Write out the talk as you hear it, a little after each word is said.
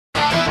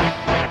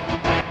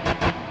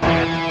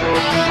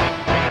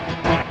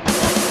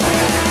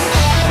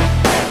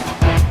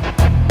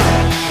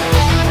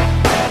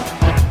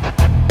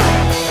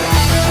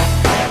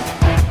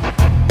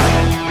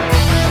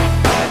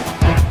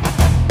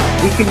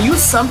can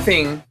use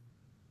something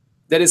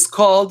that is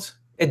called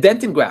a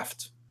dentin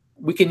graft.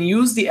 We can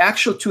use the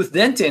actual tooth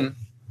dentin,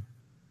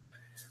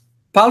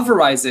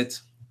 pulverize it,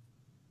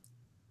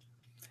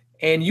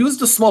 and use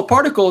the small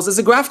particles as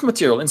a graft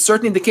material in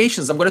certain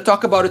indications. I'm going to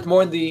talk about it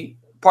more in the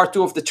part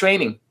 2 of the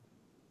training.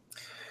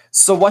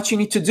 So what you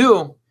need to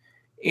do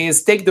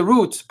is take the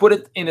root, put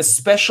it in a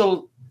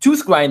special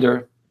tooth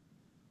grinder,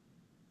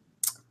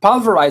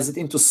 pulverize it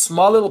into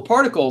small little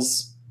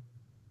particles,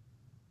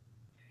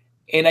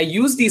 and I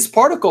use these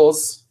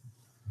particles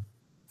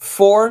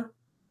for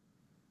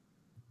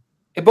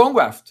a bone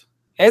graft,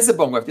 as a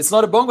bone graft. It's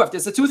not a bone graft,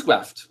 it's a tooth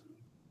graft.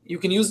 You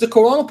can use the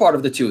coronal part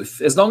of the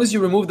tooth. As long as you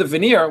remove the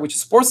veneer, which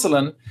is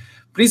porcelain,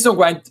 please don't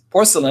grind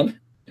porcelain,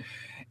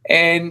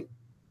 and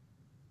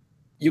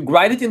you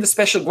grind it in the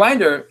special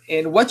grinder,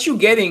 and what you're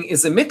getting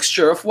is a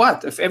mixture of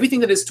what? Of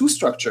everything that is tooth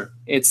structure.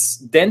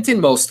 It's dentin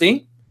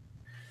mostly,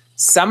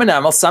 some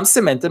enamel, some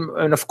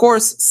cementum, and of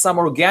course, some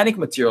organic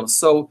material.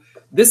 So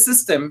this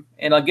system,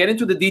 and I'll get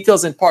into the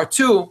details in part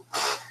 2,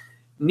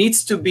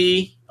 needs to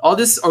be, all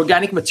this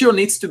organic material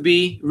needs to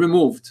be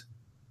removed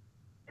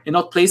and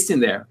not placed in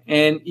there.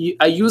 And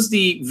I use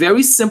the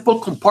very simple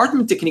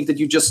compartment technique that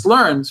you just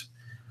learned,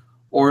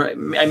 or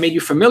I made you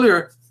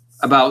familiar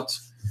about,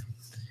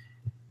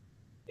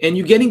 and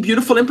you're getting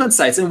beautiful implant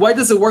sites. And why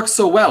does it work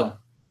so well?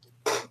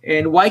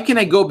 And why can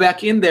I go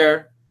back in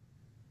there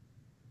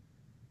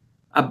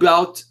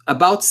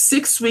about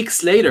 6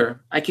 weeks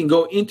later? I can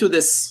go into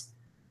this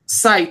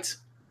site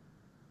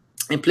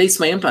and place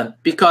my implant,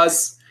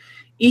 because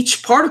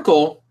each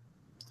particle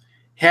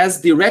has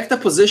direct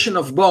opposition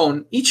of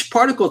bone. Each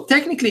particle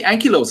technically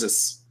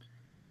ankyloses,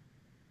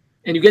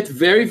 and you get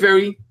very,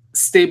 very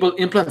stable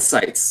implant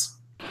sites.